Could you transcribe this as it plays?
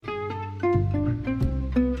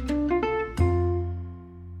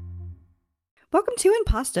Welcome to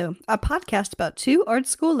Impasto, a podcast about two art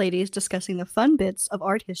school ladies discussing the fun bits of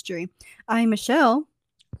art history. I'm Michele.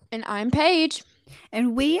 And I'm Paige.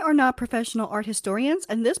 And we are not professional art historians,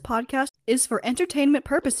 and this podcast is for entertainment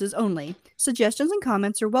purposes only. Suggestions and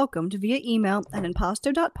comments are welcomed via email at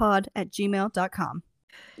impasto.pod@gmail.com.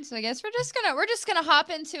 So I guess we're just gonna hop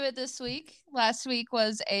into it this week. Last week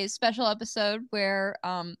was a special episode where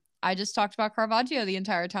I just talked about Caravaggio the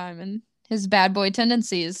entire time and his bad boy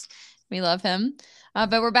tendencies. We love him.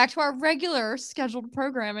 But we're back to our regular scheduled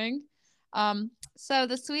programming. So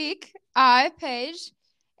this week, I, Paige,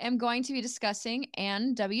 am going to be discussing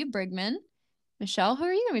Anne W Brigman. Michele, who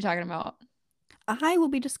are you going to be talking about? I will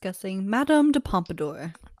be discussing Madame de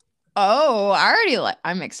Pompadour. Oh,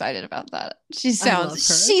 I'm excited about that. She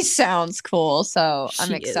sounds cool, so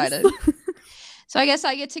I'm excited. So I guess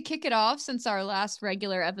I get to kick it off since our last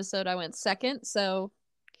regular episode I went second. So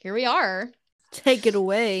here we are. Take it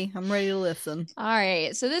away. I'm ready to listen. All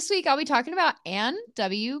right. So this week I'll be talking about Anne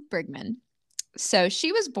W Brigman. So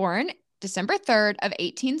she was born December 3rd of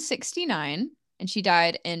 1869, and she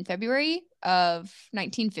died in February of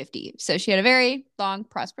 1950. So she had a very long,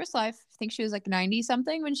 prosperous life. I think she was like 90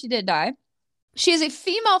 something when she did die. She is a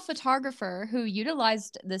female photographer who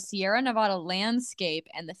utilized the Sierra Nevada landscape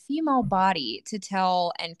and the female body to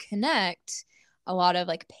tell and connect a lot of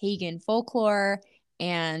like pagan folklore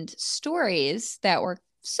and stories that were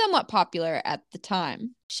somewhat popular at the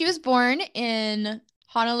time. She was born in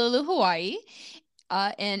Honolulu, Hawaii,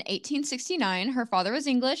 in 1869. Her father was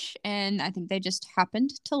English, and I think they just happened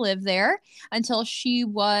to live there until she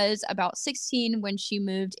was about 16 when she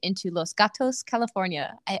moved into Los Gatos,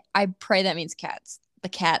 California. I pray that means cats. The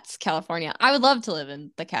Cats, California. I would love to live in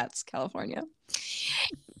the Cats, California.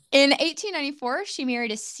 In 1894, she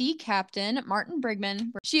married a sea captain, Martin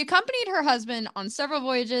Brigman. She accompanied her husband on several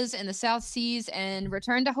voyages in the South Seas and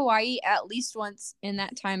returned to Hawaii at least once in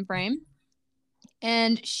that time frame.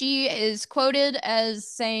 And she is quoted as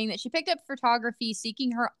saying that she picked up photography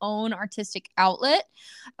seeking her own artistic outlet.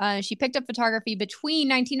 She picked up photography between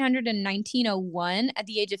 1900 and 1901 at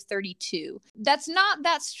the age of 32. That's not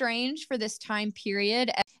that strange for this time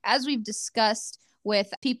period. As we've discussed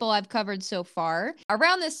with people I've covered so far,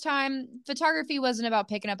 around this time, photography wasn't about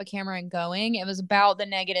picking up a camera and going. It was about the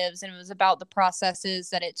negatives, and it was about the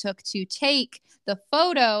processes that it took to take the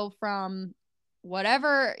photo from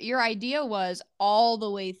whatever your idea was all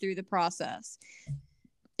the way through the process.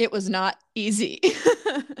 It was not easy.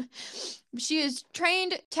 She is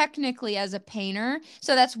trained technically as a painter,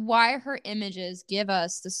 so that's why her images give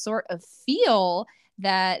us the sort of feel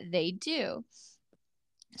that they do.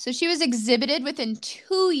 So she was exhibited within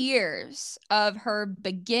 2 years of her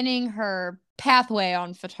beginning her pathway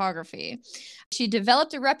on photography. She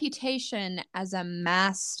developed a reputation as a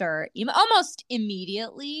master almost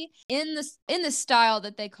immediately in the style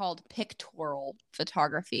that they called pictorial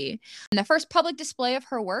photography. And the first public display of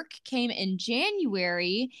her work came in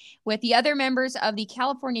January with the other members of the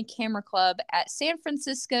California Camera Club at San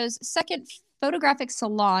Francisco's second photographic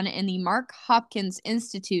salon in the Mark Hopkins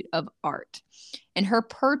Institute of Art. And her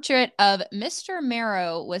portrait of Mr.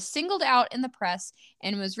 Marrow was singled out in the press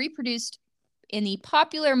and was reproduced in the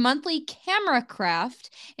popular monthly Camera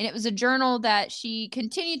Craft, and it was a journal that she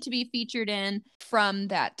continued to be featured in from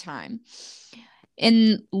that time.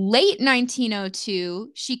 In late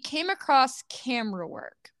 1902, she came across Camera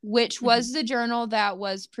Work, which was the journal that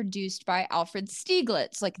was produced by Alfred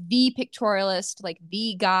Stieglitz, like the pictorialist, like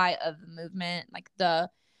the guy of the movement, like I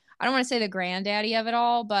don't want to say the granddaddy of it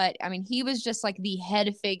all, but I mean, he was just like the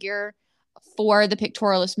head figure for the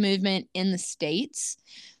pictorialist movement in the States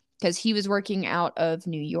because he was working out of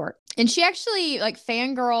New York. And she actually like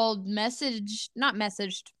fangirled not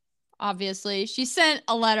messaged, obviously. She sent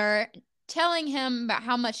a letter telling him about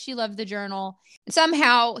how much she loved the journal.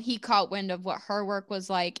 Somehow he caught wind of what her work was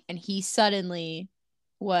like, and he suddenly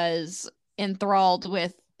was enthralled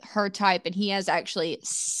with her type, and he has actually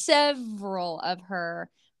several of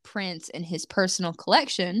her prints in his personal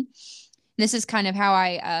collection. This is kind of how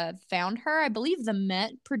I found her. I believe the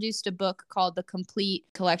Met produced a book called The Complete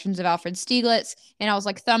Collections of Alfred Stieglitz, and I was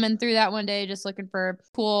like thumbing through that one day just looking for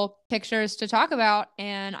cool pictures to talk about,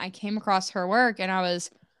 and I came across her work, and I was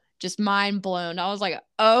just mind blown. I was like,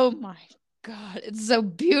 oh my God, it's so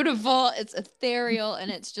beautiful. It's ethereal, and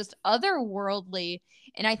it's just otherworldly.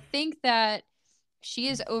 And I think that she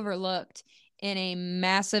is overlooked in a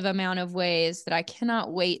massive amount of ways that I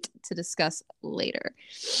cannot wait to discuss later.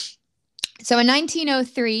 So in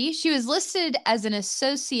 1903, she was listed as an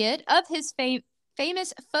associate of his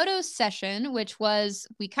famous photo session, which was,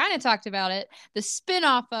 we kind of talked about it, the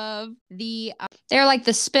spinoff of they're like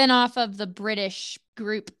the spinoff of the British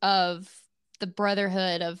group of the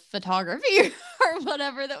brotherhood of photography or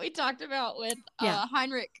whatever that we talked about with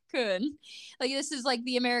Heinrich Kuhn. Like, this is like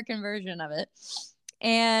the American version of it.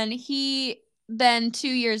 And he then 2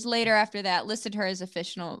 years later after that listed her as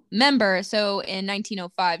official member. So in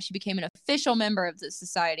 1905, she became an official member of the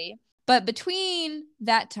society. But between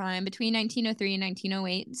that time, between 1903 and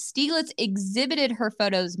 1908, Stieglitz exhibited her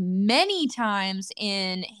photos many times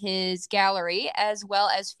in his gallery, as well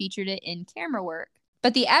as featured it in camera work.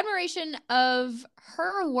 But the admiration of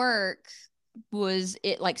her work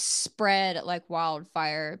like spread like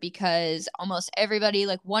wildfire, because almost everybody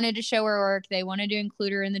like wanted to show her work. They wanted to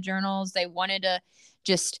include her in the journals. They wanted to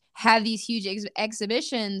just have these huge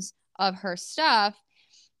exhibitions of her stuff.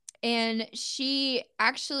 And she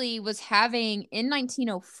actually was having, in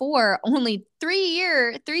 1904, only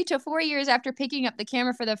 3 to 4 years after picking up the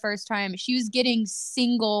camera for the first time, she was getting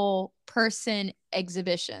single person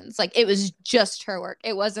exhibitions. Like, it was just her work.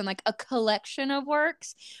 It wasn't like a collection of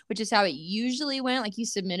works, which is how it usually went. Like, you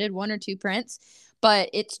submitted 1 or 2 prints,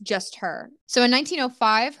 but it's just her. So in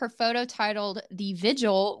 1905, her photo titled The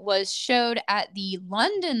Vigil was showed at the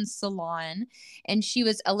London Salon, and she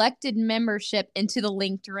was elected membership into the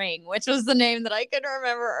Linked Ring, which was the name that I could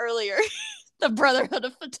remember earlier. The Brotherhood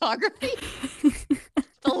of Photography.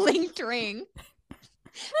 The Linked Ring.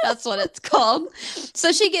 That's what it's called.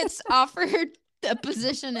 So she gets offered a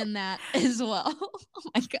position in that as well. Oh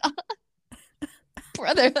my God.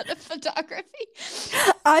 Brotherhood of Photography.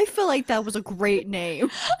 I feel like that was a great name.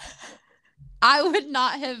 I would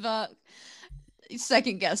not have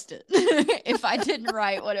second guessed it if I didn't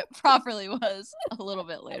write what it properly was a little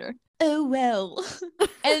bit later. Oh well.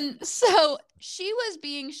 And so she was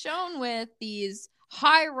being shown with these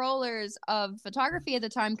high rollers of photography at the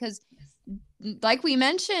time, because like we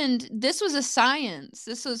mentioned, this was a science.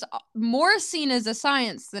 This was more seen as a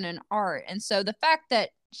science than an art. And so the fact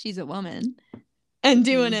that she's a woman and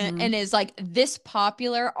doing it and is like this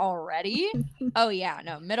popular already. Oh yeah,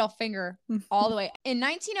 no, middle finger all the way. In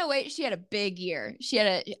 1908, she had a big year. She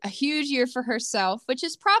had a huge year for herself, which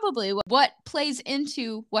is probably what plays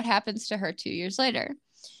into what happens to her 2 years later.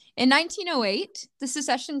 In 1908, the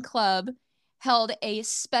Secession Club held a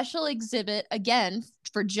special exhibit again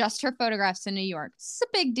for just her photographs in New York. This is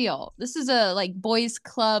a big deal. This is a like boys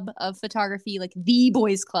club of photography, like the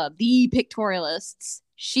boys club, the pictorialists.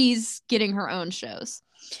 She's getting her own shows.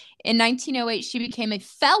 In 1908, she became a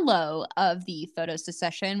fellow of the Photo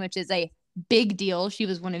Secession, which is a big deal. She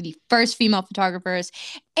was one of the first female photographers,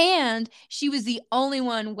 and she was the only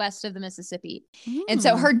one west of the Mississippi. And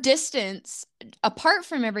so her distance, apart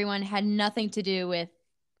from everyone, had nothing to do with,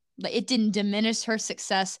 it didn't diminish her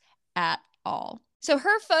success at all. So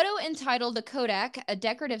her photo entitled The Kodak, a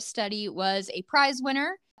Decorative Study, was a prize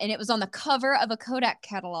winner, and it was on the cover of a Kodak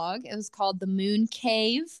catalog. It was called The Moon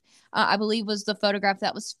Cave, I believe was the photograph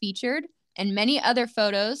that was featured, and many other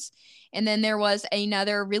photos. And then there was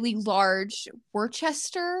another really large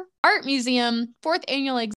Worcester Art Museum 4th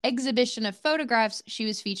annual exhibition of photographs. She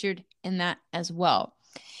was featured in that as well.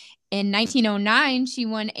 In 1909, she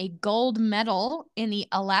won a gold medal in the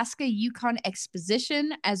Alaska-Yukon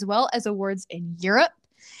Exposition, as well as awards in Europe.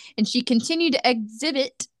 And she continued to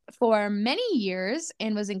exhibit for many years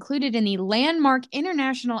and was included in the landmark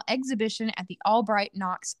international exhibition at the Albright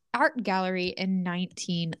Knox Art Gallery in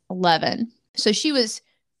 1911. So she was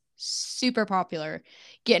super popular,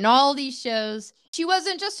 getting all these shows. She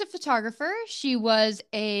wasn't just a photographer. She was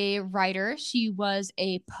a writer. She was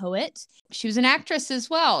a poet. She was an actress as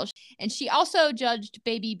well. And she also judged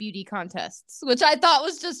baby beauty contests, which I thought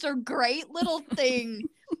was just a great little thing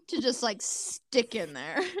to just like stick in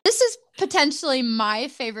there. This is potentially my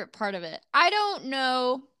favorite part of it. I don't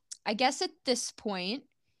know. I guess at this point,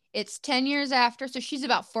 it's 10 years after. So she's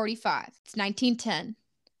about 45. It's 1910.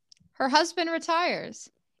 Her husband retires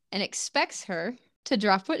and expects her to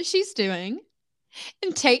drop what she's doing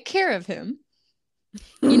and take care of him.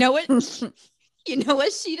 You know what? You know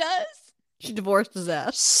what she does? She divorced his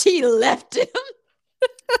ass. She left him.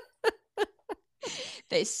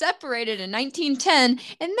 They separated in 1910,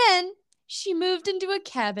 and then she moved into a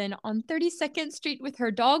cabin on 32nd Street with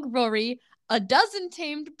her dog Rory, a dozen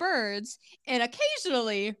tamed birds, and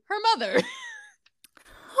occasionally her mother.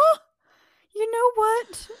 Huh. You know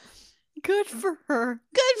what? Good for her.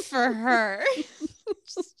 Good for her.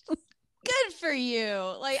 Good for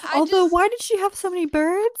you. Like, although, why did she have so many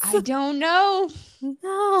birds? I don't know.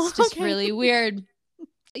 No, it's just really weird.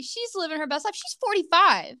 Like, she's living her best life. She's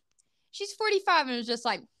 45. She's 45 and was just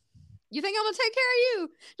like, you think I'm gonna take care of you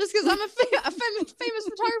just because I'm a famous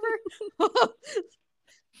photographer?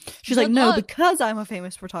 She's like, no, because I'm a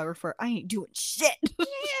famous photographer, I ain't doing shit. Yeah,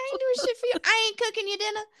 I ain't shit for you. I ain't cooking you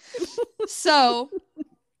dinner. So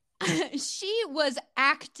she was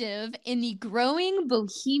active in the growing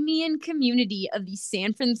bohemian community of the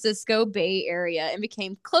San Francisco Bay Area and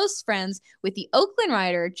became close friends with the Oakland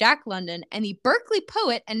writer Jack London and the Berkeley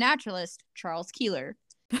poet and naturalist Charles Keeler.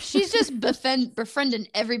 She's just befriending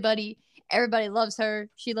everybody. Everybody loves her.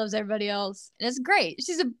 She loves everybody else. And it's great.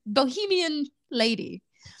 She's a bohemian lady.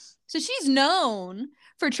 So she's known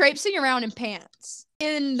for traipsing around in pants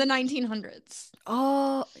in the 1900s.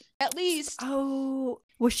 Oh. At least. Oh.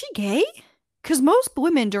 Was she gay? Because most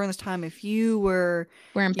women during this time, if you were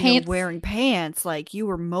wearing pants, like, you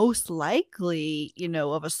were most likely,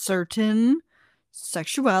 of a certain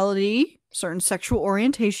sexuality, certain sexual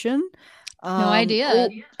orientation. No idea.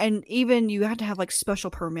 And even you had to have like special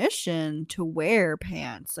permission to wear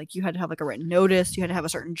pants. Like, you had to have like a written notice. You had to have a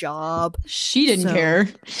certain job. She didn't care.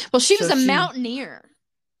 Well, she was a mountaineer.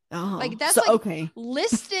 Oh, like that's okay.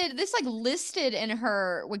 Listed. This listed in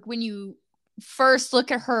her, like, when you first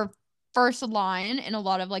look at her first line in a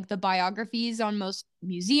lot of like the biographies on most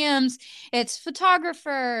museums, it's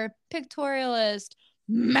photographer, pictorialist,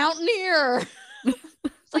 mountaineer.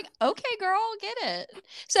 It's like, okay, girl, get it.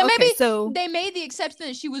 So maybe they made the exception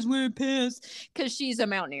that she was wearing pants because she's a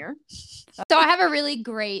mountaineer. So I have a really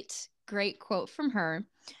great quote from her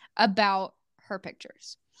about her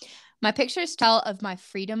pictures. My pictures tell of my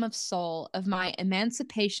freedom of soul, of my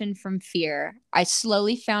emancipation from fear. I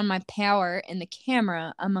slowly found my power in the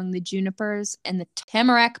camera among the junipers and the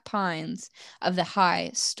tamarack pines of the high,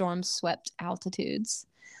 storm-swept altitudes.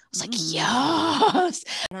 I was like, yes!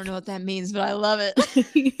 I don't know what that means, but I love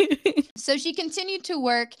it. So she continued to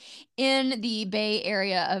work in the Bay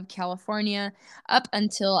Area of California up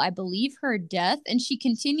until, I believe, her death. And she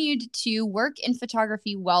continued to work in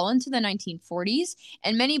photography well into the 1940s.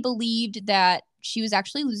 And many believed that she was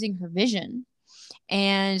actually losing her vision.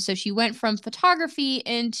 And so she went from photography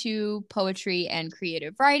into poetry and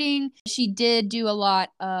creative writing. She did do a lot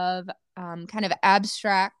of kind of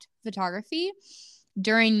abstract photography.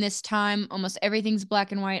 During this time, almost everything's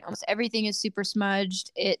black and white. Almost everything is super smudged.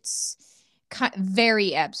 It's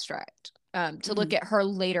very abstract to look at her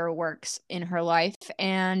later works in her life.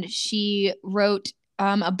 And she wrote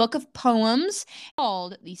a book of poems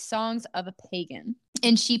called The Songs of a Pagan.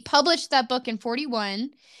 And she published that book in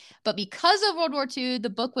 1941. But because of World War II, the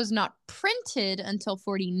book was not printed until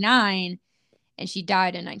 1949. And she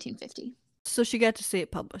died in 1950. So she got to see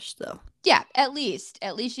it published, though. Yeah, at least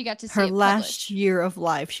she got to see her it last published. Year of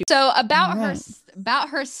life. So about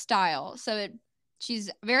her style. So she's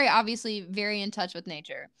very obviously very in touch with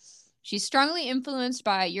nature. She's strongly influenced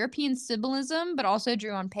by European symbolism, but also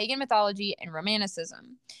drew on pagan mythology and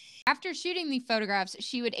romanticism. After shooting the photographs,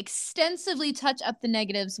 she would extensively touch up the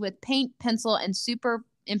negatives with paint, pencil, and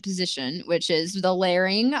superimposition, which is the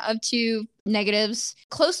layering of two negatives,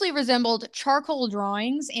 closely resembled charcoal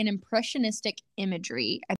drawings and impressionistic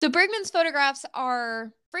imagery. So Brigman's photographs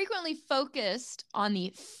are frequently focused on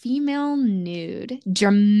the female nude,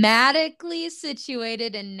 dramatically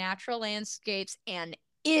situated in natural landscapes and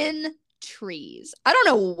in trees. I don't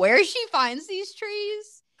know where she finds these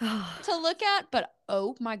trees to look at, but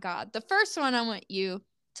oh my God. The first one I want you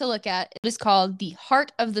to look at is called The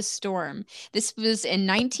Heart of the Storm. This was in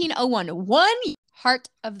 1901. Heart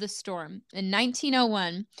of the Storm in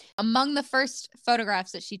 1901. Among the first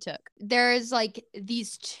photographs that she took, there's like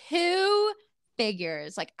these two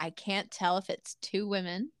figures. Like, I can't tell if it's two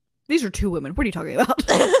women. These are two women. What are you talking about?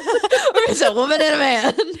 Or is it a woman and a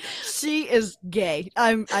man? She is gay.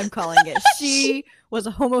 I'm calling it. She was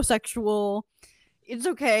a homosexual. It's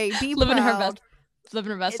okay. Be living proud.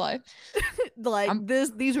 Living her best life.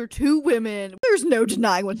 These are two women. There's no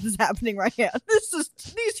denying what is happening right now.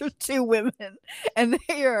 These are two women, and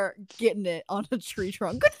they are getting it on a tree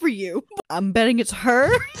trunk. Good for you. I'm betting it's her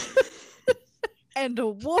and a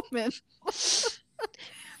woman.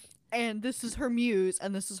 And this is her muse,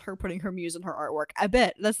 and this is her putting her muse in her artwork. I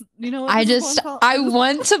bet that's I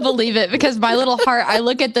want to believe it because my little heart. I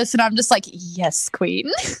look at this and I'm just like, yes, queen.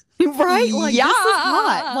 Right? Like, yes. This is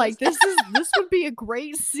hot. Like, this would be a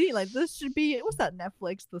great scene. Like, this should be, what's that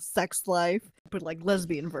Netflix, The Sex Life, but like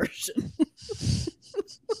lesbian version.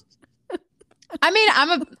 I mean,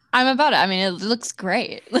 I'm about it. I mean, it looks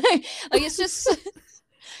great. Like it's just.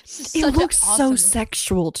 It looks awesome. So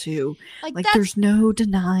sexual too. Like there's no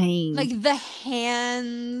denying. Like the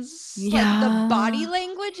hands, like the body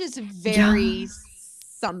language is very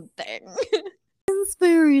something. looks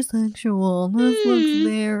very sexual. This looks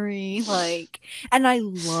very like, and I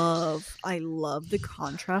love the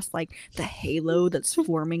contrast, like the halo that's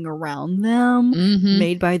forming around them,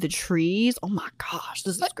 made by the trees. Oh my gosh,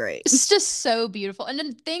 this is great. It's just so beautiful. And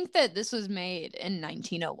to think that this was made in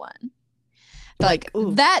 1901. Like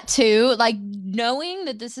that too, like knowing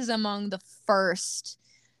that this is among the first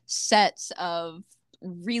sets of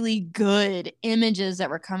really good images that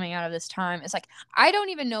were coming out of this time. It's like, I don't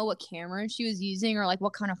even know what camera she was using or like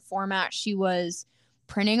what kind of format she was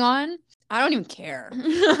printing on. I don't even care.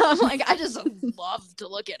 I'm like, I just love to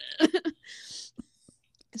look at it.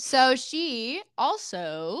 So she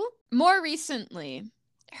also, more recently,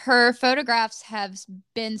 her photographs have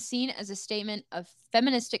been seen as a statement of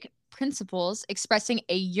feministic principles expressing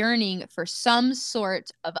a yearning for some sort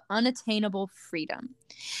of unattainable freedom.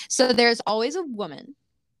 So there's always a woman,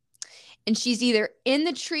 and she's either in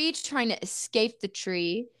the tree trying to escape the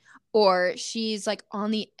tree, or she's like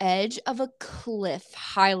on the edge of a cliff,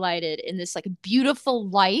 highlighted in this like beautiful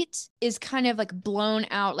light, is kind of like blown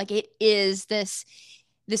out. Like it is this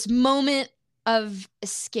moment of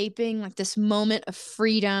escaping, like this moment of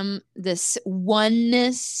freedom, this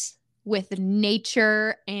oneness with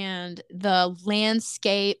nature and the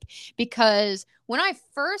landscape. Because when I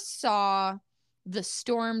first saw the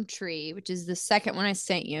storm tree, which is the second one I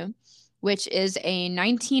sent you, which is a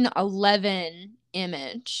 1911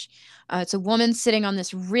 image, it's a woman sitting on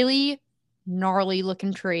this really gnarly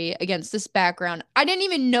looking tree against this background. I didn't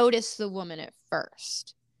even notice the woman at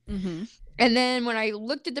first. And then when I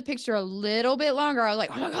looked at the picture a little bit longer, I was like,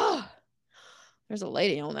 oh my God, there's a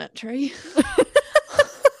lady on that tree.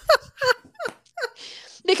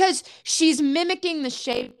 Because she's mimicking the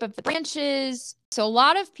shape of the branches. So a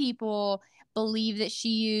lot of people believe that she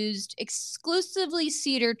used exclusively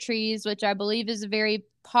cedar trees, which I believe is very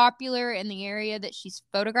popular in the area that she's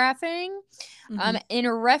photographing, in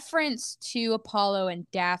a reference to Apollo and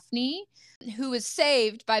Daphne, who was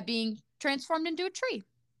saved by being transformed into a tree.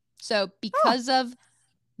 So because of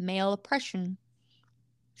male oppression,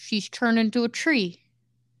 she's turned into a tree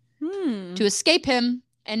to escape him,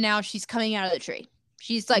 and now she's coming out of the tree.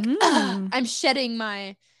 She's like, I'm shedding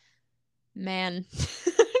my man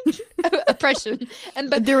oppression,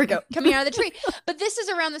 but there we go, coming out of the tree. But this is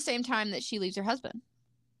around the same time that she leaves her husband.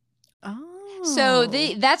 Oh, so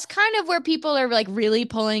that's kind of where people are like really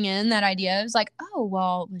pulling in that idea. It's like, oh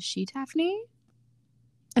well, was she Daphne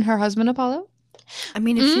and her husband Apollo? I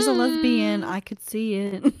mean, if she's a lesbian, I could see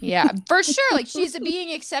it. Yeah, for sure. Like she's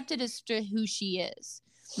being accepted as to who she is.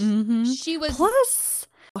 She was. Plus,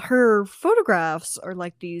 her photographs are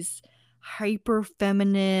like these hyper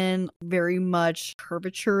feminine, very much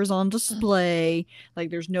curvatures on display. Like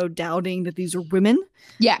there's no doubting that these are women.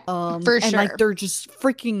 Yeah, for sure. And like they're just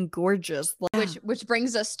freaking gorgeous. Which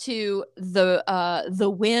brings us to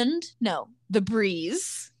the wind. No, the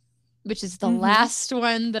breeze, which is the last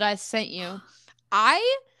one that I sent you.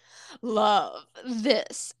 I love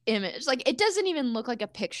this image. Like it doesn't even look like a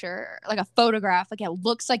picture, like a photograph. Like it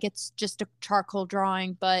looks like it's just a charcoal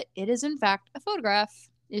drawing, but it is in fact a photograph.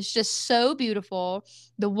 It's just so beautiful.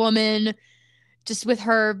 The woman just with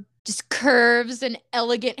her just curves and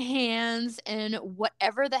elegant hands and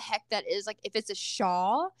whatever the heck that is. Like if it's a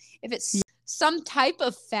shawl, if it's some type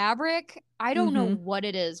of fabric, I don't know what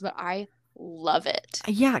it is, but I love it.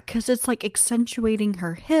 Yeah, because it's like accentuating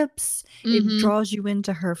her hips. It draws you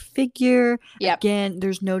into her figure. Again,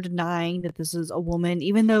 there's no denying that this is a woman,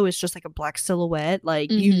 even though it's just like a black silhouette.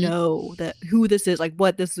 Like you know that who this is, like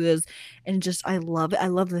what this is, and just I love it. I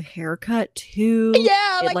love the haircut too.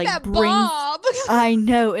 Yeah, it, like that bob. I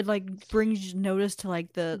know it like brings notice to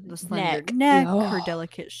like the slender neck, her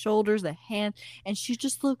delicate shoulders, the hand, and she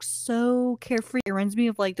just looks so carefree. It reminds me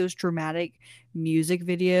of like those dramatic music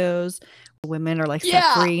videos. Women are like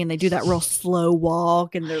set free and they do that real slow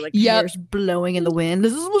walk and they're like hair's blowing in the wind.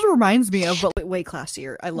 This is what it reminds me of, but way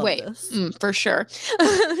classier. I love this. For sure.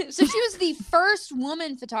 So she was the first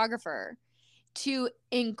woman photographer to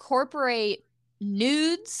incorporate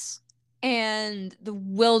nudes and the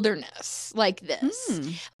wilderness like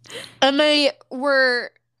this. And they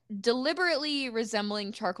were deliberately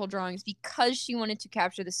resembling charcoal drawings because she wanted to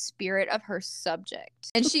capture the spirit of her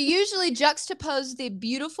subject. And she usually juxtaposed the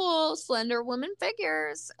beautiful, slender woman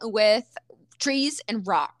figures with trees and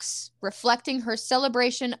rocks, reflecting her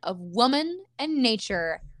celebration of woman and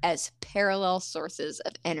nature as parallel sources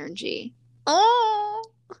of energy. Oh!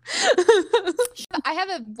 I have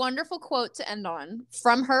a wonderful quote to end on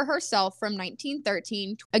from her herself from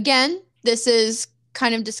 1913. Again, this is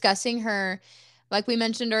kind of discussing her. Like we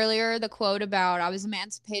mentioned earlier, the quote about I was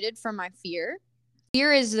emancipated from my fear.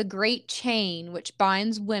 Fear is the great chain which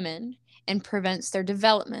binds women and prevents their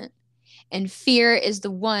development. And fear is the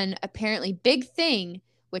one apparently big thing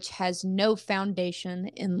which has no foundation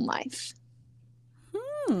in life.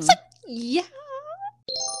 It's like, yeah.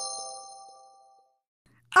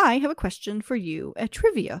 I have a question for you. A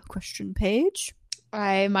trivia question, Paige.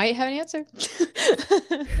 I might have an answer.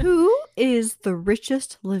 Who is the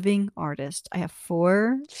richest living artist? I have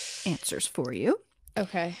 4 answers for you.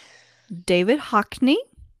 Okay. David Hockney,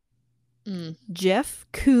 Jeff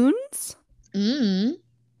Koons,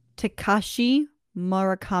 Takashi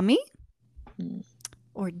Murakami,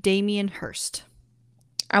 or Damien Hirst.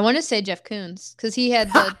 I want to say Jeff Koons because he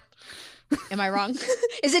had the. Am I wrong?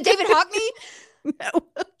 Is it David Hockney? No.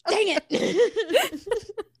 Dang it.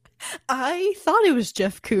 I thought it was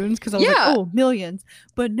Jeff Koons because I was like, oh, millions.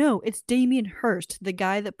 But no, it's Damien Hirst, the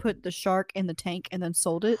guy that put the shark in the tank and then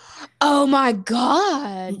sold it. Oh my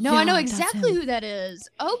God. No, Yeah, I know exactly who that is.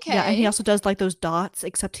 Okay. Yeah, and he also does like those dots,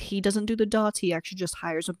 except he doesn't do the dots. He actually just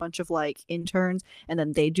hires a bunch of like interns and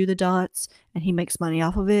then they do the dots and he makes money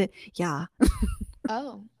off of it. Yeah.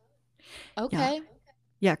 Oh. Okay.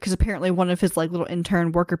 Yeah, because apparently one of his like little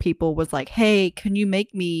intern worker people was like, hey, can you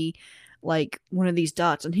make me like one of these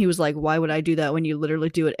dots? And he was like, why would I do that when you literally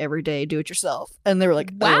do it every day? Do it yourself. And they were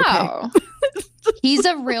like, wow. Oh, okay. He's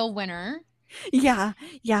a real winner. Yeah.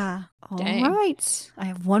 All right. I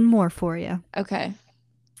have one more for you. Okay.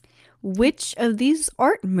 Which of these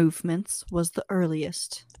art movements was the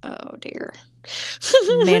earliest? Oh, dear.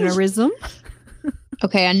 Mannerism.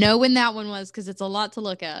 Okay, I know when that one was because it's a lot to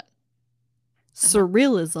look at.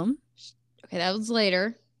 Surrealism. Okay, that was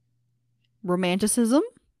later. Romanticism.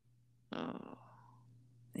 Oh,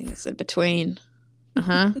 I think it's in between.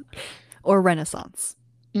 Or Renaissance.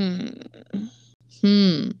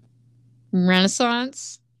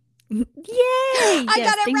 Renaissance. Yay! I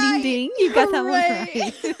got it ding, right. Ding, ding. You got that one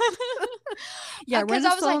right. Yeah, because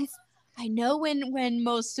Renaissance. I was like, I know when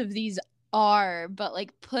most of these are, but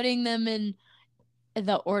like putting them in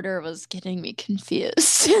the order was getting me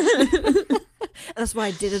confused. That's why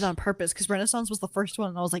I did it on purpose, because Renaissance was the first one,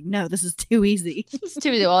 and I was like, no, this is too easy. It's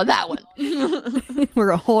too easy. Well, that one. We're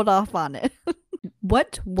gonna hold off on it.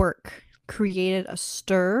 What work created a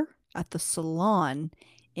stir at the Salon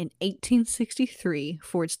in 1863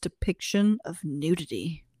 for its depiction of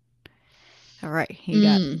nudity? All right, you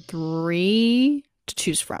got 3 to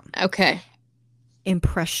choose from. Okay.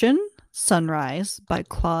 Impression Sunrise by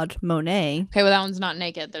Claude Monet. Okay, well, that one's not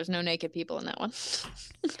naked. There's no naked people in that one.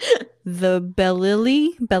 The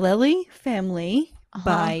Bellelli Family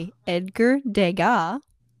by Edgar Degas.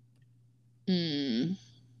 Don't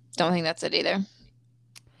think that's it either.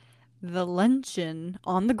 The Luncheon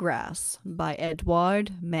on the Grass by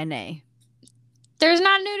Edouard Manet. There's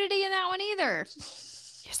not nudity in that one either.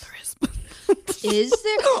 Yes, there is. Is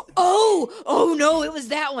there? Oh no, it was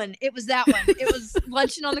that one. It was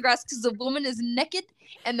Luncheon on the Grass because the woman is naked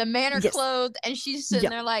and the man are clothed and she's sitting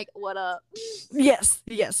there like, what up? Yes.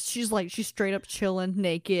 She's straight up chilling,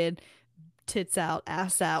 naked, tits out,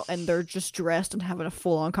 ass out, and they're just dressed and having a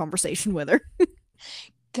full-on conversation with her.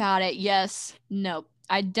 Got it. Yes. No.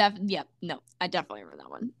 I definitely remember that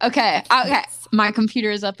one. Okay. My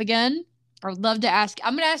computer is up again. I would love to ask.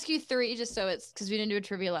 I'm going to ask you 3 just so it's because we didn't do a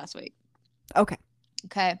trivia last week. Okay.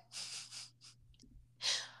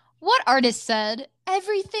 What artist said,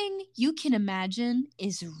 everything you can imagine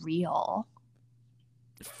is real?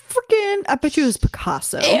 Freaking, I bet you it was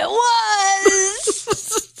Picasso. It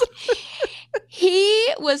was!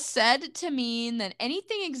 He was said to mean that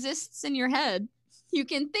anything exists in your head. You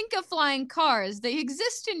can think of flying cars. They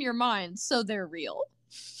exist in your mind, so they're real.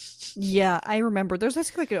 Yeah, I remember. There's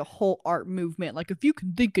basically like a whole art movement. Like, if you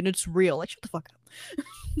can think and it's real. Like, shut the fuck up.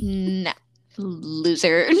 Nah.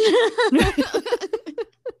 Loser.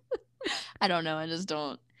 I don't know. I just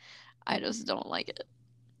don't like it.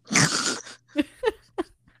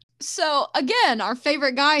 So again, our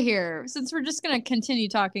favorite guy here, since we're just going to continue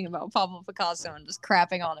talking about Pablo Picasso and just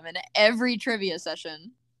crapping on him in every trivia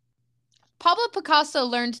session. Pablo Picasso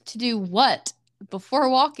learned to do what before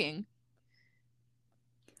walking?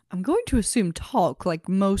 I'm going to assume talk, like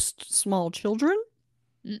most small children.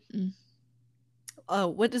 Oh,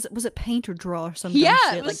 what is it? Was it paint or draw or something? Yeah,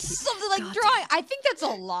 shit? it was something like drawing. I think that's a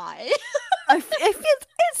lie.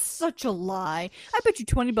 It's such a lie. I bet you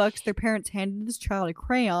 $20 their parents handed this child a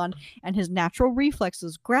crayon and his natural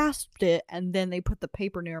reflexes grasped it, and then they put the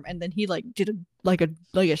paper near him, and then he like did a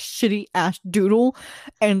shitty ass doodle,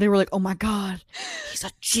 and they were like, oh my god, he's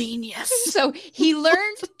a genius. So he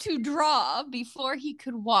learned to draw before he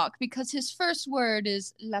could walk because his first word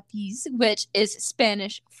is lápiz, which is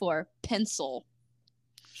Spanish for pencil.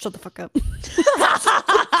 Shut the fuck up.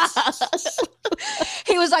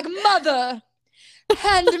 He was like, like, "Mother,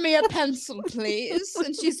 hand me a pencil, please."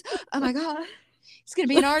 And she's, "Oh my God, he's going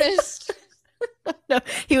to be an artist." No,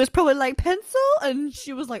 he was probably like, "Pencil?" And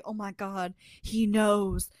she was like, "Oh my God, he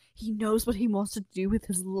knows what he wants to do with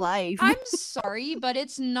his life." I'm sorry, but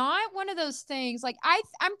it's not one of those things. Like,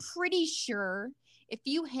 I'm pretty sure if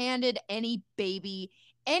you handed any baby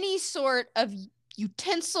any sort of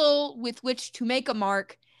utensil with which to make a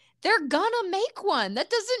mark, they're gonna make one. That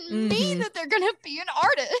doesn't mean that they're gonna be an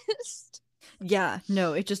artist. Yeah,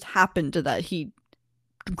 no, it just happened that he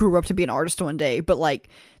grew up to be an artist one day, but like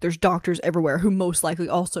there's doctors everywhere who most likely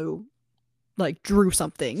also like drew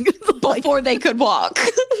something before they could walk.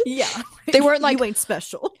 Yeah. They weren't like, "You ain't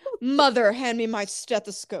special. Mother, hand me my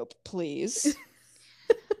stethoscope, please."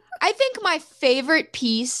 I think my favorite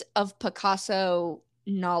piece of Picasso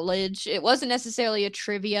knowledge, it wasn't necessarily a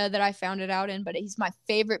trivia that I found it out in, but he's my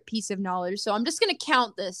favorite piece of knowledge. So I'm just going to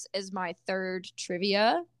count this as my third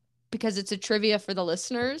trivia because it's a trivia for the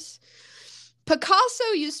listeners.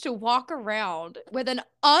 Picasso used to walk around with an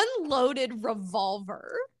unloaded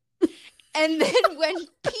revolver. And then when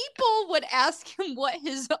people would ask him what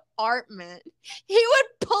his art meant, he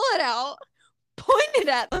would pull it out, point it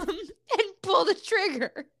at them, and pull the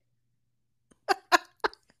trigger.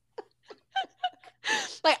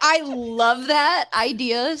 Like, I love that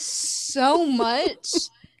idea so much.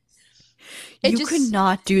 You could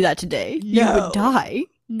not do that today. No. You would die.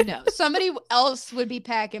 No, somebody else would be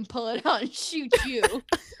packing, pull it out, and shoot you.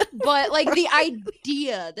 But like the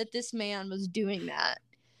idea that this man was doing that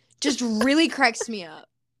just really cracks me up.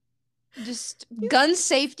 Just gun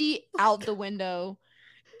safety out the window.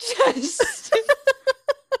 Just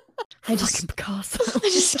I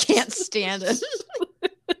just can't stand it.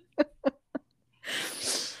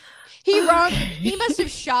 He must have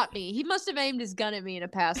shot me. He must have aimed his gun at me in a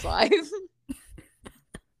past life.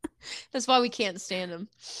 That's why we can't stand him.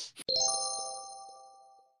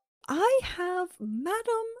 I have Madame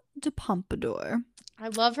de Pompadour. I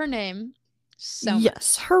love her name so much.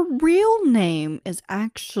 Yes, her real name is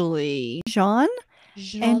actually Jean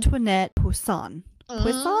Antoinette Poussin.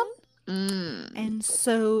 And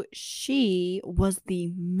so she was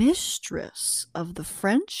the mistress of the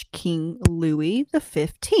French King Louis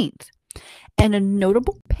XV and a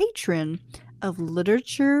notable patron of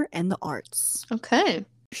literature and the arts. Okay.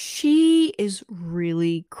 She is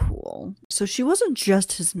really cool. So she wasn't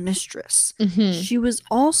just his mistress. She was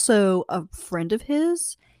also a friend of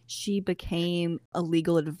his. She became a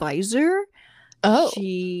legal advisor. Oh.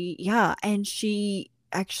 And she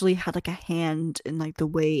actually had like a hand in like the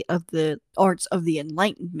way of the arts of the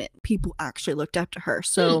Enlightenment. People actually looked up to her.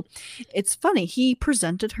 So it's funny. He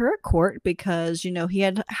presented her at court because, you know, he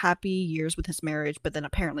had happy years with his marriage, but then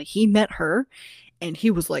apparently he met her and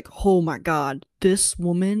he was like, "Oh my God, this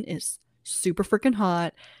woman is super freaking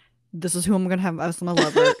hot. This is who I'm going to have as my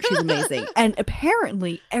lover. She's amazing." And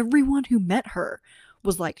apparently everyone who met her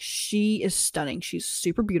was like, "She is stunning. She's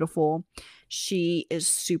super beautiful. She is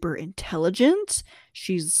super intelligent.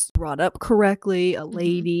 She's brought up correctly, a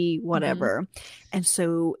lady, whatever." And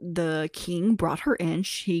so the king brought her in.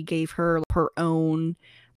 She gave her her own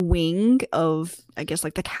wing of, I guess,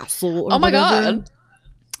 like the castle or oh my whatever. God.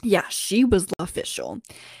 Yeah, she was official.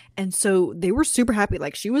 And so they were super happy.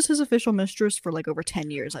 Like, she was his official mistress for like over 10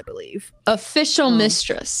 years, I believe. Official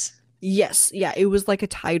mistress. Yes. Yeah, it was like a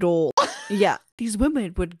title. Yeah. These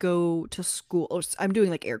women would go to school. Oh, I'm doing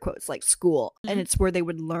like air quotes, like school. And it's where they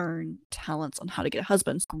would learn talents on how to get a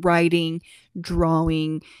husband. Writing,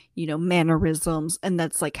 drawing, you know, mannerisms. And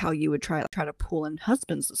that's like how you would try to pull in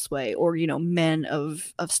husbands this way. Or, you know, men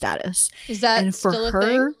of status. Is that and for still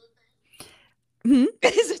her, a thing?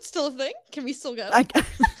 Is it still a thing? Can we still go?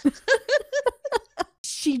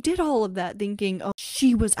 She did all of that thinking, oh,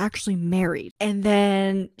 she was actually married. And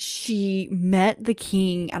then she met the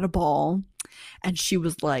king at a ball and she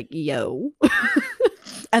was like, "Yo."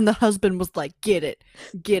 And the husband was like, get it.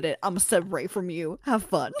 I'm gonna separate from you. Have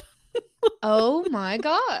fun." Oh my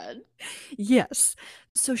God. Yes.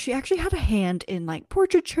 So she actually had a hand in like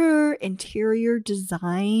portraiture, interior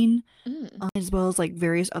design, as well as like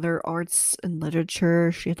various other arts and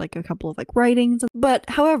literature. She had like a couple of like writings. But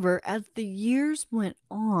however, as the years went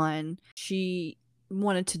on, she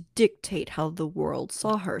wanted to dictate how the world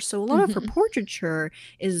saw her. So a lot of her portraiture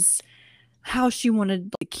is how she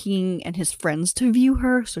wanted the king and his friends to view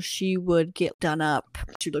her. So she would get done up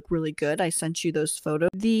to look really good. I sent you those photos.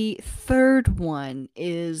 The third one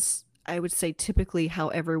is, I would say, typically how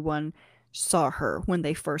everyone saw her when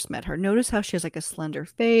they first met her. Notice how she has like a slender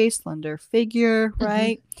face, slender figure,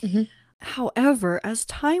 right? However, as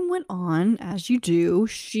time went on, as you do,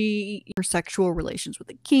 her sexual relations with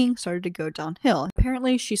the king started to go downhill.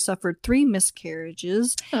 Apparently, she suffered 3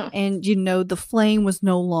 miscarriages, Oh. and the flame was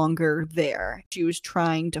no longer there. She was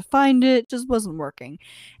trying to find it, just wasn't working.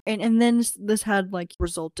 And then this had like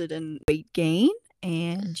resulted in weight gain.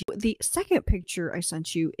 And the second picture I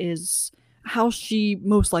sent you is how she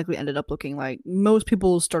most likely ended up looking like. Most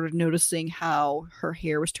people started noticing how her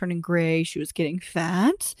hair was turning gray, she was getting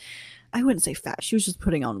fat. I wouldn't say fat. She was just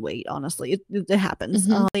putting on weight, honestly. It happens.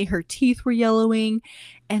 Her teeth were yellowing.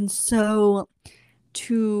 And so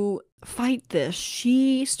to fight this,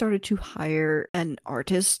 she started to hire an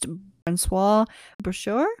artist, Francois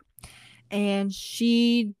Bouchard. And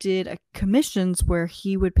she did commissions where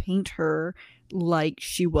he would paint her like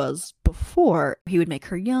she was before. He would make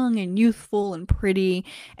her young and youthful and pretty.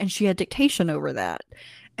 And she had dictation over that.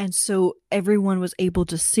 And so everyone was able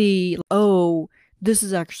to see, oh, this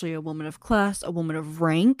is actually a woman of class, a woman of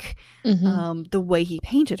rank, the way he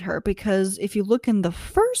painted her. Because if you look in the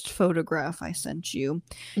first photograph I sent you,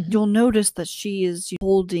 you'll notice that she is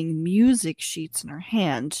holding music sheets in her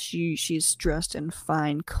hand. She's dressed in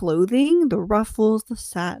fine clothing, the ruffles, the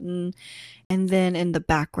satin, and then in the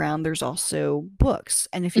background there's also books.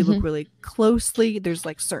 And if you look really closely, there's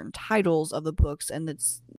like certain titles of the books, and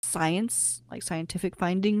it's science, like scientific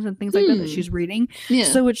findings and things like that she's reading.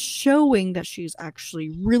 So it's showing that she's actually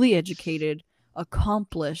really educated,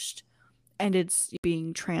 accomplished, and it's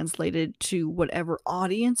being translated to whatever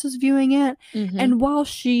audience is viewing it. And while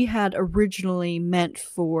she had originally meant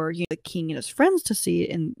for the king and his friends to see it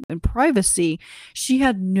in privacy, she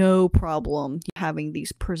had no problem having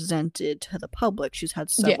these presented to the public. She's had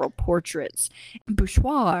several portraits.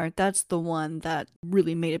 Bouchard, that's the one that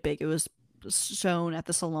really made it big. It was shown at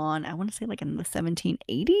the salon, I want to say like in the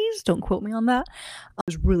 1780s, don't quote me on that. It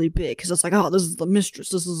was really big because it's like, oh, this is the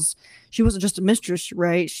mistress. She wasn't just a mistress,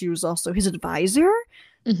 right? She was also his advisor,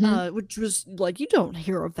 which was like, you don't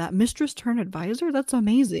hear of that. Mistress turned advisor, that's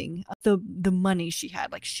amazing. The money she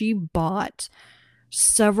had, like she bought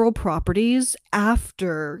several properties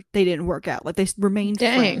after they didn't work out. Like they remained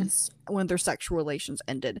friends when their sexual relations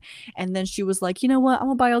ended. And then she was like, you know what? I'm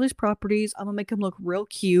gonna buy all these properties. I'm gonna make them look real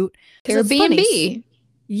cute. They're B&B.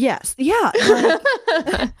 Yes. Yeah.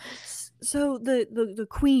 Like, so the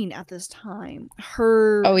queen at this time,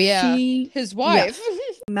 his wife,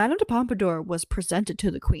 Madame de Pompadour, was presented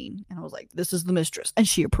to the queen, and I was like, this is the mistress, and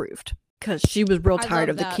she approved. Because she was real tired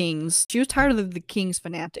of the king's. She was tired of the king's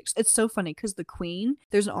fanatics. It's so funny because the queen,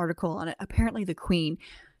 there's an article on it. Apparently the queen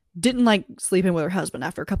didn't like sleeping with her husband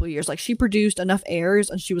after a couple of years. Like she produced enough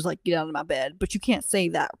heirs and she was like, get out of my bed. But you can't say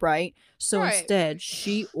that, right? So instead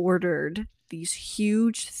she ordered these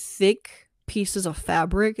huge, thick pieces of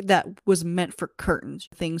fabric that was meant for curtains,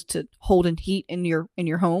 things to hold in heat in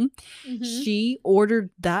your home. She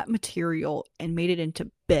ordered that material and made it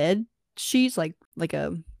into bed sheets, like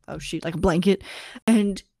a blanket,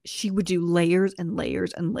 and she would do layers and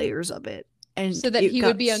layers and layers of it, and so that he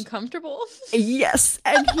would be uncomfortable. Yes,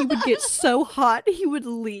 and he would get so hot he would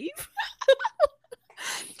leave.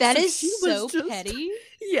 That is so petty.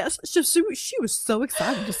 Yes, she was so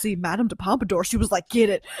excited to see Madame de Pompadour. She was like, get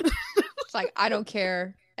it. It's like, I don't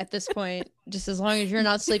care at this point, just as long as you're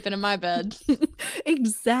not sleeping in my bed.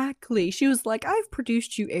 Exactly. She was like, I've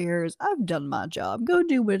produced you heirs. I've done my job. Go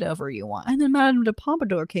do whatever you want. And then Madame de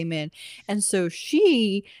Pompadour came in. And so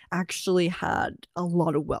she actually had a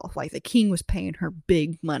lot of wealth. Like the king was paying her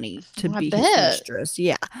big money to be his mistress.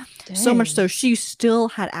 Yeah. Dang. So much so she still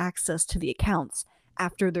had access to the accounts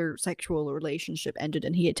after their sexual relationship ended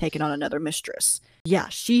and he had taken on another mistress. Yeah,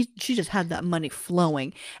 she just had that money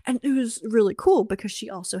flowing. And it was really cool because she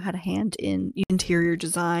also had a hand in interior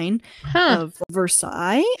design of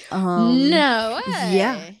Versailles. No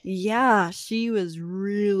way. Yeah, she was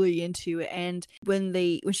really into it. And when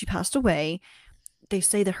she passed away, they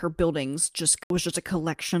say that her buildings was just a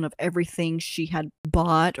collection of everything she had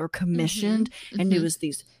bought or commissioned. And it was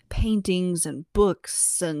these paintings and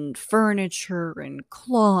books and furniture and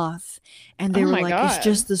cloth, and they were like, it's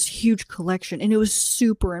just this huge collection, and it was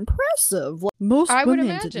super impressive. Like, most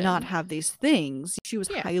women did not have these things. She was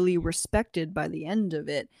highly respected by the end of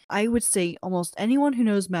it. I would say almost anyone who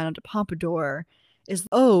knows Madame de Pompadour is,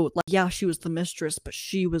 she was the mistress, but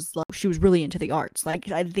she was really into the arts.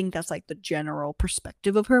 Like, I think that's like the general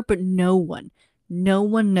perspective of her, but no one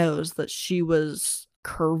knows that she was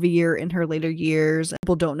curvier in her later years.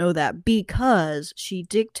 People don't know that because she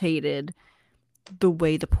dictated the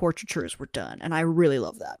way the portraitures were done, and I really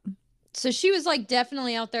love that. So she was like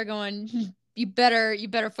definitely out there going, you better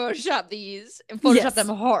Photoshop these and Photoshop them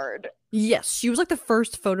hard. Yes, she was like the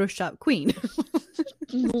first Photoshop queen.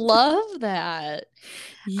 Love that.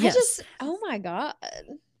 Yes. Oh my God.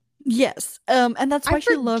 Yes. And that's why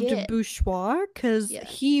she loved forget. Bouchoir, because Yeah.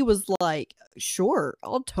 he was like, sure,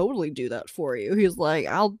 I'll totally do that for you. He was like,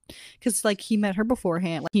 because like he met her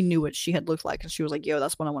beforehand, like he knew what she had looked like, and she was like, yo,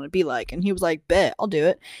 that's what I want to be like. And he was like, bet, I'll do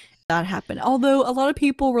it. That happened. Although a lot of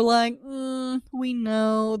people were like, we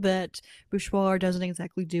know that Bouchoir doesn't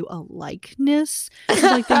exactly do a likeness. So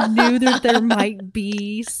like they knew that there might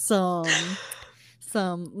be some,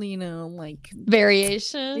 like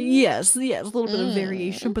Variation. yes, a little bit of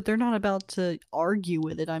variation, but they're not about to argue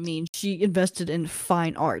with it. I mean, she invested in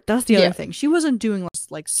fine art. That's the other thing. She wasn't doing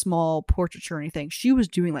like small portraiture or anything. She was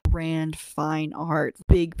doing like grand fine art,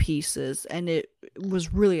 big pieces, and it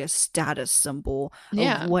was really a status symbol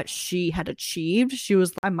of what she had achieved. She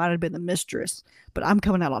was, I might have been the mistress, but I'm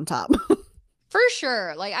coming out on top. For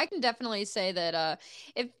sure. Like I can definitely say that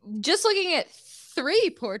if just looking at 3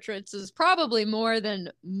 portraits is probably more than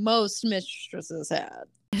most mistresses had.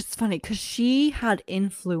 It's funny because she had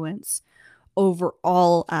influence over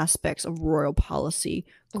all aspects of royal policy,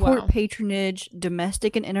 court patronage,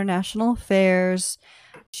 domestic and international affairs.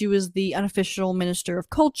 She was the unofficial minister of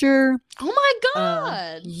culture. Oh my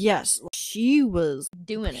God. Yes, she was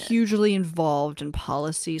doing hugely involved in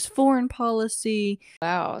policies, foreign policy.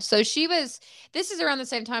 Wow. So this is around the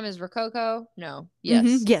same time as Rococo? No. Yes.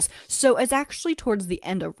 Mm-hmm, yes. So it's actually towards the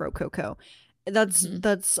end of Rococo.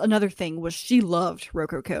 That's another thing, was she loved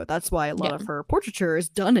Rococo. That's why a lot of her portraiture is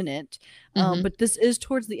done in it. But this is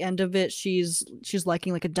towards the end of it. She's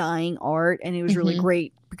liking like a dying art, and it was really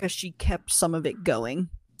great because she kept some of it going.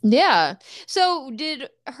 Yeah. So did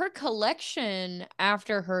her collection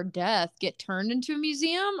after her death get turned into a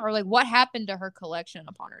museum, or like what happened to her collection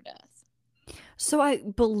upon her death? So I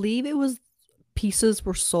believe it was pieces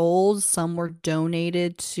were sold, some were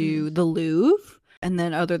donated to the Louvre. And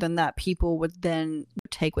then other than that, people would then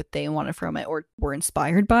take what they wanted from it or were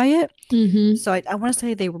inspired by it. So I want to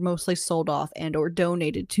say they were mostly sold off and or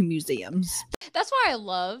donated to museums. That's why I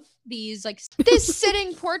love these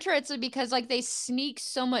sitting portraits, because like they sneak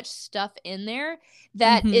so much stuff in there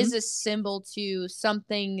that is a symbol to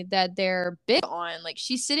something that they're big on. Like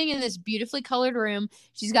she's sitting in this beautifully colored room.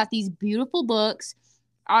 She's got these beautiful books.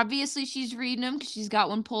 Obviously she's reading them because she's got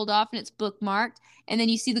one pulled off and it's bookmarked. And then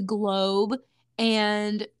you see the globe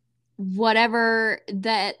and whatever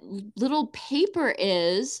that little paper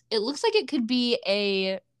is. It looks like it could be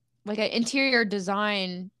an interior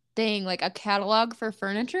design thing, like a catalog for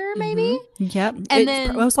furniture, maybe. Yep. And it's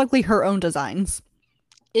then most likely her own designs.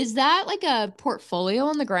 Is that like a portfolio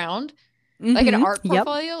on the ground? Like an art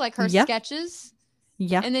portfolio, like her sketches?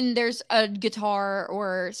 Yeah. And then there's a guitar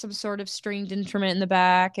or some sort of stringed instrument in the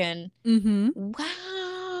back. And wow.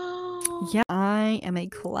 Yeah, I am a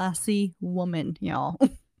classy woman, y'all.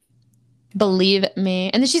 Believe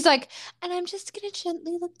me. And then she's like, and I'm just gonna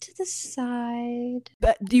gently look to the side.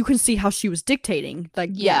 But you can see how she was dictating.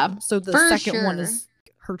 Like, yeah. So the second one is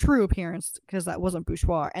her true appearance, because that wasn't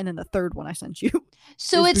Bouchoir. And then the third one I sent you.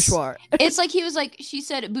 So it's Bouchoir. It's like he was like, she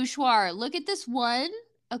said, Bouchoir, look at this one.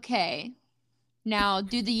 Okay. Now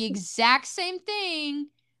do the exact same thing,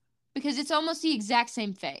 because it's almost the exact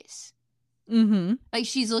same face. Like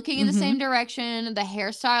she's looking in the same direction. The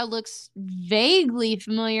hairstyle looks vaguely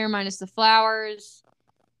familiar, minus the flowers.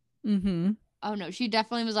 Oh no, she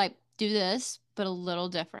definitely was like, do this, but a little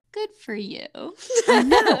different. Good for you. I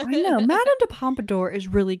know. Madame de Pompadour is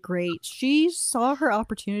really great. She saw her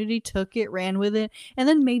opportunity, took it, ran with it, and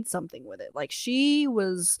then made something with it. Like, she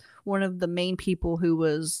was one of the main people who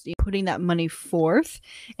was putting that money forth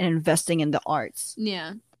and investing in the arts.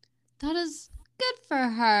 Yeah. That is good for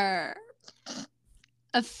her.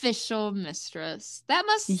 Official mistress. That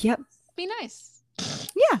must be nice.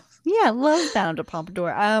 Yeah, love Madame de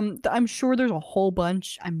Pompadour. I'm sure there's a whole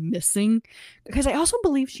bunch I'm missing, because I also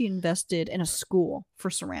believe she invested in a school for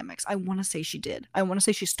ceramics. I want to say she did. I want to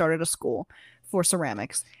say she started a school for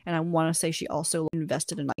ceramics, and I want to say she also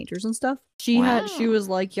invested in painters and stuff. She was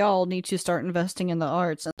like, y'all need to start investing in the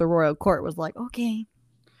arts, and the royal court was like, okay,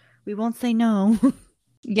 we won't say no.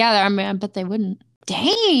 Yeah, I mean, I bet they wouldn't.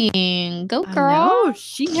 Dang, go girl. No,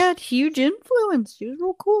 she had huge influence. She was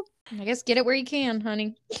real cool. I guess get it where you can,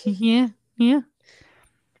 honey. Yeah. All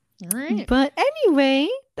right. But anyway,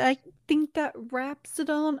 I think that wraps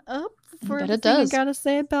it on up for everything I gotta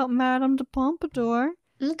say about Madame de Pompadour.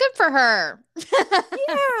 Good for her.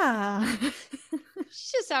 Yeah.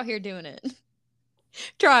 She's just out here doing it.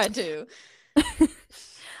 Trying to.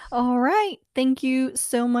 All right. Thank you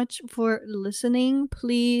so much for listening.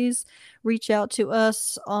 Please reach out to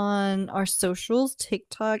us on our socials,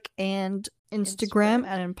 TikTok and Instagram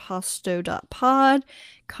at impasto.pod.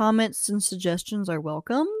 Comments and suggestions are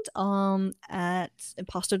welcomed at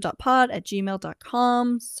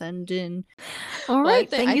impasto.pod@gmail.com. Send in. All right.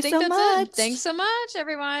 Thank you so much. Thanks so much,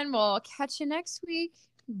 everyone. We'll catch you next week.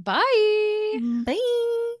 Bye.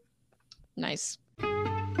 Bye. Nice.